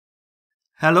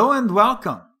Hello and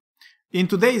welcome! In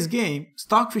today's game,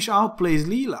 Stockfish outplays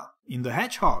Leela in the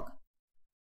Hedgehog.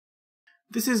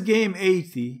 This is game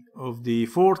 80 of the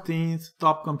 14th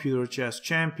Top Computer Chess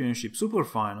Championship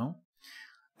Superfinal,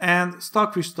 and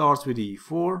Stockfish starts with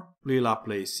e4, Leela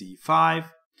plays c5,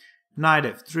 knight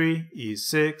f3,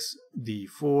 e6,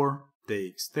 d4,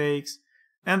 takes,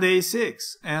 and a6,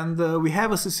 and we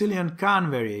have a Sicilian Khan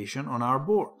variation on our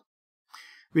board.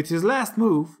 With his last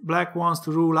move, Black wants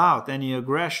to rule out any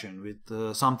aggression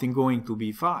with something going to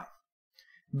b5.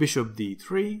 Bishop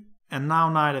d3, and now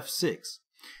knight f6.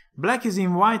 Black is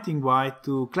inviting White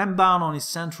to clamp down on his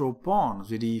central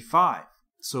pawns with e5,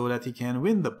 so that he can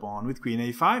win the pawn with queen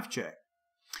a5 check.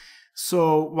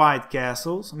 So White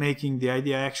castles, making the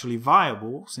idea actually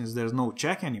viable since there's no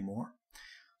check anymore.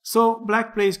 So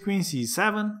Black plays queen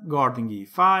c7, guarding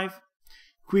e5,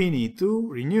 queen e2,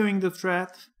 renewing the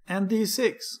threat, and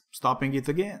d6, stopping it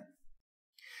again.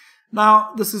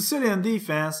 Now, the Sicilian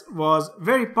defense was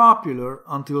very popular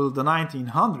until the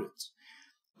 1900s.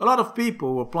 A lot of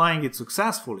people were playing it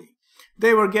successfully.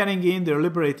 They were getting in their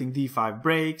liberating d5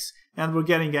 breaks and were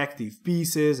getting active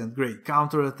pieces and great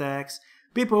counterattacks.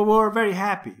 People were very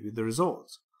happy with the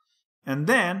results. And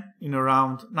then, in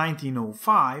around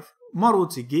 1905,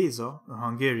 Maróczy Géza, a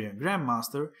Hungarian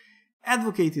grandmaster,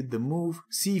 advocated the move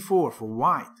c4 for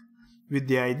White, with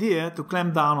the idea to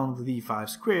clamp down on the d5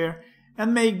 square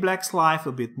and make Black's life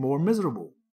a bit more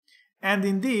miserable. And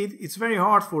indeed, it's very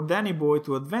hard for Danny Boy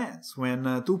to advance when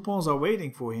two pawns are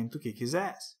waiting for him to kick his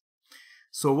ass.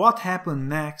 So what happened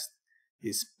next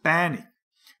is panic.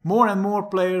 More and more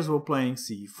players were playing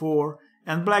c4,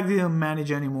 and Black didn't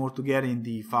manage anymore to get in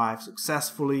d5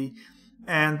 successfully,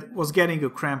 and was getting a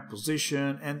cramped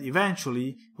position, and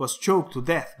eventually was choked to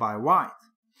death by White.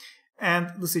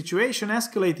 And the situation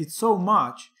escalated so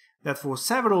much that for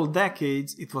several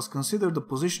decades it was considered a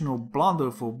positional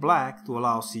blunder for Black to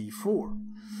allow c4.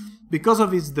 Because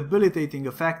of its debilitating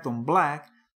effect on Black,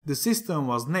 the system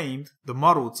was named the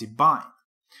Maróczy bind.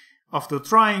 After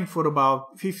trying for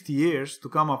about 50 years to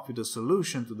come up with a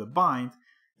solution to the bind,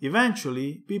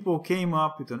 eventually people came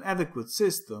up with an adequate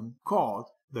system called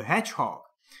the Hedgehog.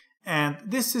 And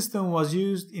this system was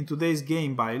used in today's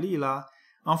game by Leela,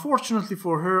 unfortunately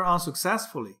for her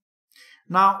unsuccessfully.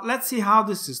 Now let's see how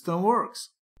this system works.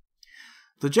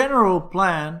 The general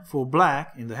plan for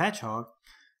Black in the Hedgehog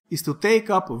is to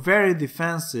take up a very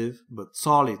defensive but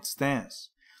solid stance.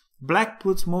 Black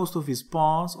puts most of his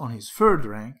pawns on his third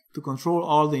rank to control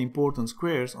all the important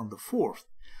squares on the fourth,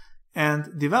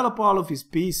 and develop all of his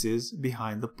pieces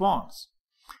behind the pawns.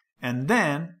 And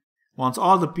then, once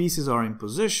all the pieces are in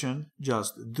position,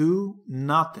 just do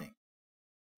nothing.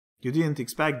 You didn't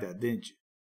expect that, didn't you?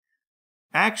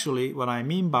 Actually, what I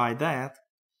mean by that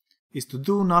is to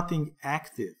do nothing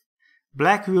active.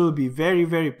 Black will be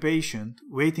very patient,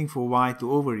 waiting for White to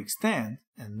overextend,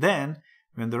 and then,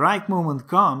 when the right moment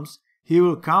comes, he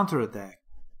will counterattack.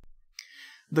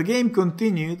 The game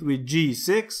continued with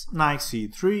g6, knight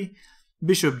c3,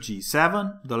 bishop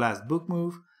g7, the last book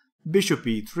move, bishop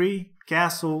e3,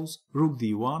 castles, rook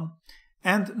d1,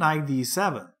 and knight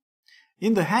d7.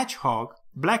 In the Hedgehog,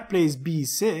 Black plays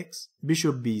b6,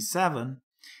 bishop b7,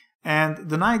 and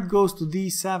the knight goes to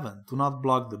d7 to not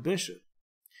block the bishop.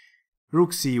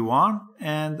 Rook c1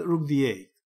 and rook d8.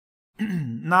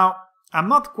 Now, I'm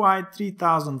not quite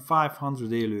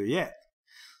 3500 Elu yet,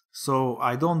 so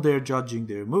I don't dare judging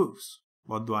their moves.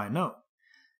 What do I know?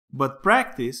 But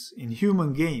practice in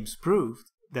human games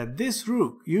proved that this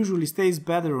rook usually stays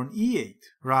better on e8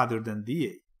 rather than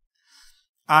d8.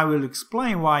 I will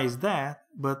explain why is that,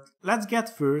 but let's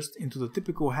get first into the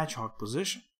typical Hedgehog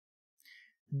position.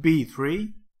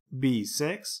 b3,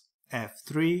 b6,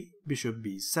 f3, bishop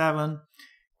b7,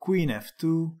 queen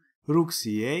f2, rook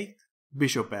c8,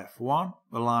 bishop f1,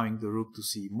 allowing the rook to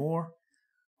see more,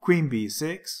 queen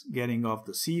b6, getting off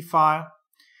the c file.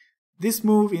 This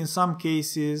move in some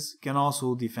cases can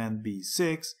also defend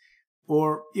b6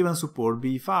 or even support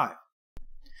b5.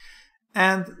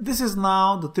 And this is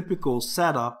now the typical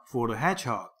setup for the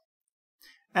Hedgehog.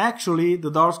 Actually,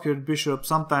 the dark-squared bishop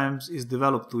sometimes is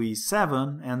developed to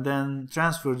e7 and then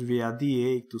transferred via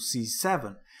d8 to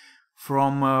c7,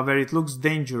 from where it looks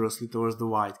dangerously towards the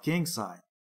white king side.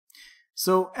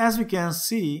 So, as we can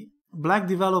see, Black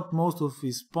developed most of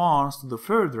his pawns to the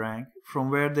third rank,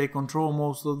 from where they control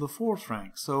most of the fourth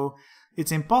rank, so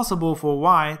it's impossible for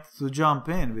White to jump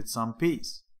in with some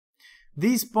piece.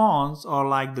 These pawns are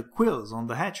like the quills on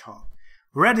the Hedgehog,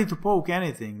 ready to poke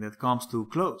anything that comes too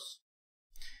close.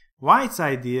 White's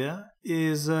idea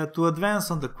is to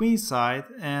advance on the queen side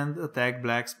and attack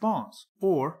Black's pawns,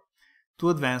 or to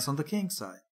advance on the king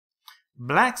side.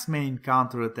 Black's main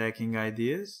counter-attacking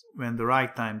ideas, when the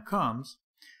right time comes,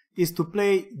 is to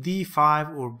play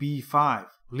d5 or b5,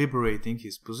 liberating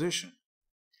his position.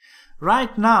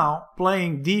 Right now,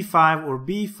 playing d5 or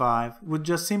b5 would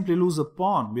just simply lose a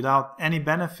pawn without any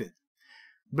benefit.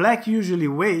 Black usually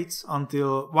waits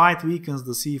until white weakens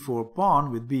the c4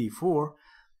 pawn with b4,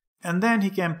 and then he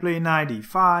can play knight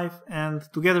e5 and,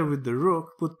 together with the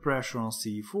rook, put pressure on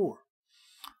c4.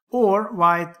 Or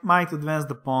white might advance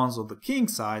the pawns on the king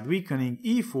side, weakening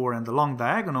e4 and the long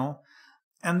diagonal,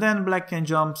 and then black can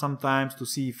jump sometimes to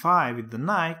c5 with the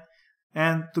knight,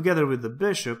 and, together with the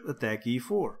bishop, attack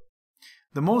e4.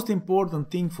 The most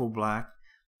important thing for black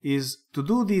is to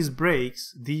do these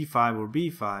breaks, d5 or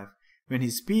b5, when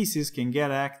his pieces can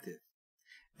get active.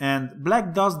 And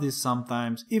black does this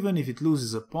sometimes even if it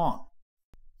loses a pawn.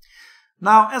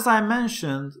 Now, as I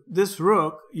mentioned, this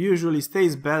rook usually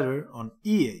stays better on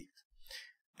e8.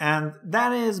 And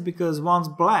that is because once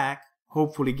black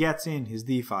hopefully gets in his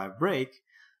d5 break,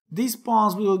 these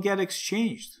pawns will get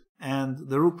exchanged and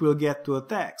the rook will get to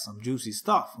attack some juicy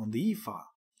stuff on the e-file.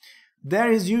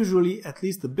 There is usually at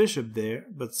least a bishop there,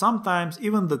 but sometimes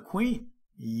even the queen.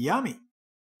 Yummy!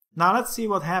 Now let's see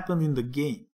what happened in the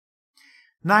game.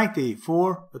 Knight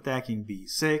a4 attacking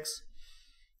b6,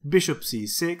 bishop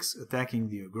c6 attacking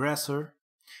the aggressor.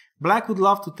 Black would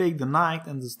love to take the knight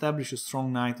and establish a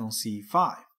strong knight on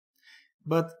c5,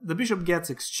 but the bishop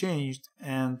gets exchanged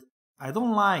and I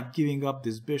don't like giving up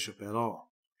this bishop at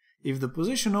all. If the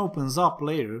position opens up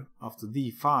later after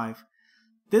d5,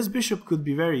 this bishop could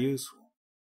be very useful.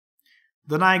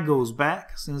 The knight goes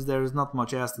back since there is not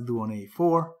much else to do on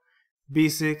a4.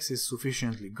 b6 is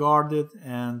sufficiently guarded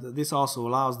and this also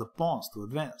allows the pawns to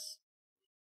advance.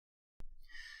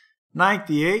 Knight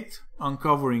e8,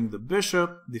 uncovering the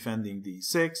bishop, defending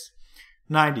d6.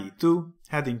 Knight e2,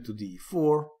 heading to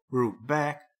d4, rook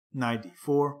back, knight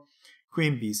d4,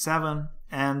 queen b7,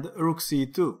 and rook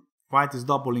c2. White is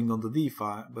doubling on the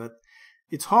d5, but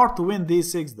it's hard to win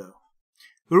d6 though.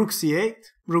 Rook c8,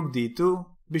 rook d2,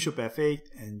 bishop f8,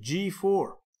 and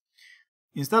g4.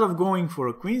 Instead of going for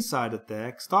a queenside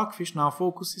attack, Stockfish now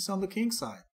focuses on the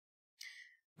kingside.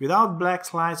 Without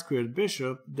black's light-squared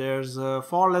bishop, there's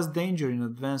far less danger in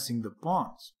advancing the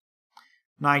pawns.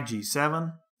 Knight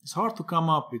g7. It's hard to come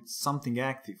up with something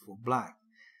active for black.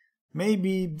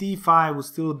 Maybe d5 would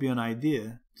still be an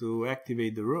idea to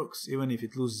activate the rooks, even if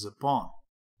it loses a pawn.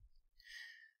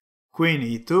 Queen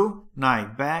e2,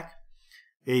 knight back,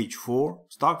 h4,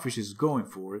 Stockfish is going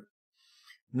for it.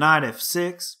 Knight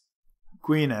f6,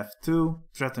 queen f2,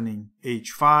 threatening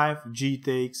h5, g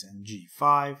takes and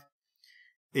g5.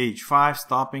 h5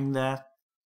 stopping that,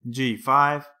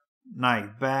 g5,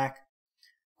 knight back,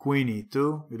 queen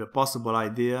e2 with a possible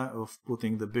idea of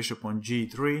putting the bishop on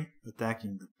g3,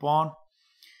 attacking the pawn,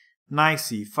 knight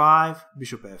c5,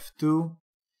 bishop f2,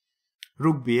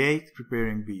 rook b8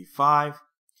 preparing b5,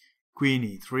 queen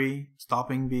e3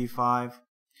 stopping b5,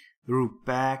 rook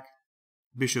back,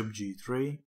 bishop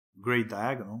g3, great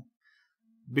diagonal,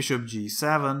 bishop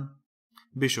g7,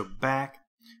 bishop back.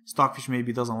 Stockfish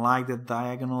maybe doesn't like that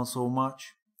diagonal so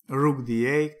much. Rook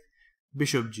d8,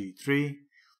 bishop g3.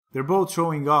 They're both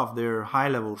showing off their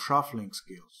high-level shuffling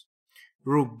skills.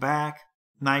 Rook back,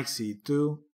 knight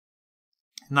c2,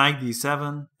 knight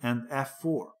d7, and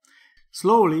f4.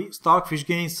 Slowly, Stockfish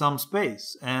gains some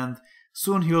space, and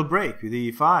soon he'll break with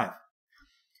e5.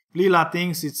 Leela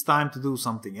thinks it's time to do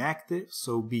something active,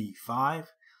 so b5.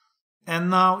 And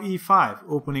now e5,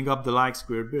 opening up the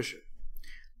like-squared bishop.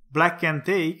 Black can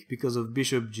take because of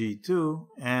bishop g2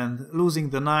 and losing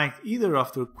the knight either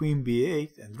after queen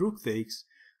b8 and rook takes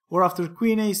or after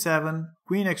queen a7,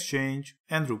 queen exchange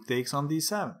and rook takes on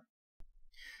d7.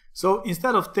 So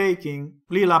instead of taking,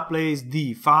 Leela plays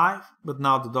d5, but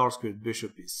now the dark-squared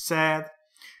bishop is sad.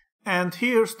 And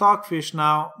here Stockfish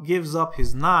now gives up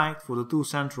his knight for the two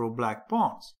central black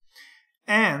pawns.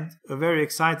 And a very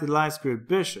excited light-squared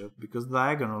bishop because the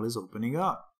diagonal is opening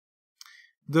up.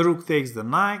 The rook takes the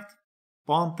knight,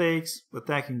 pawn takes,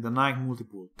 attacking the knight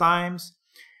multiple times.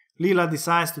 Leela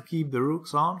decides to keep the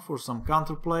rooks on for some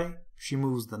counterplay. She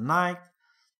moves the knight.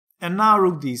 And now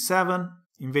rook d7,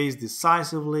 invades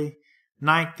decisively,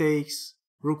 knight takes,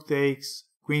 rook takes,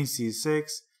 queen c6.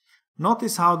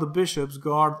 Notice how the bishops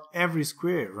guard every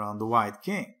square around the white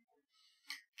king.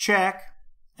 Check,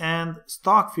 and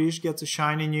Stockfish gets a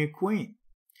shiny new queen.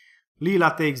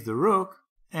 Leela takes the rook,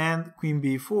 and queen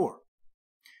b4.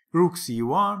 Rook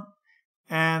c1,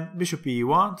 and bishop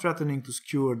e1, threatening to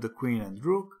skewer the queen and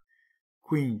rook.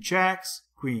 Queen checks,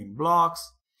 queen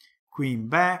blocks, queen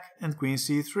back, and queen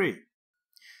c3.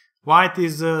 White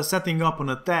is setting up an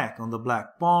attack on the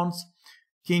black pawns.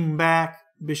 king back,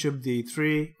 bishop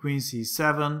d3, queen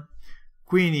c7,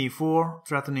 queen e4,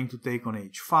 threatening to take on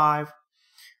h5.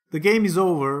 The game is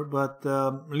over, but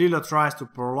Leela tries to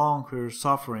prolong her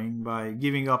suffering by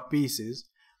giving up pieces.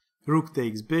 Rook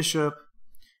takes bishop,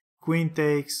 queen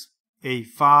takes,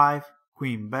 a5,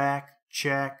 queen back,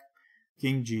 check,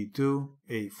 king g2,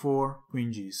 a4,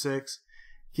 queen g6,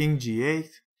 king g8,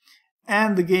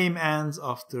 and the game ends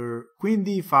after queen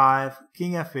d5,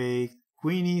 king f8,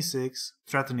 queen e6,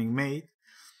 threatening mate,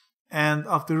 and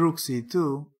after rook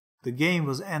c2, the game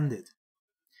was ended.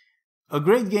 A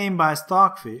great game by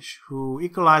Stockfish, who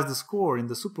equalized the score in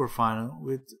the Superfinal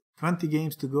with 20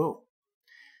 games to go.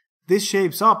 This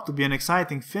shapes up to be an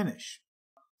exciting finish.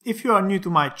 If you are new to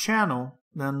my channel,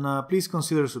 then please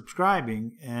consider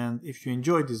subscribing, and if you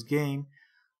enjoyed this game,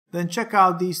 then check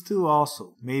out these two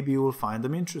also. Maybe you will find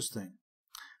them interesting.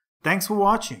 Thanks for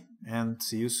watching, and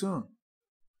see you soon.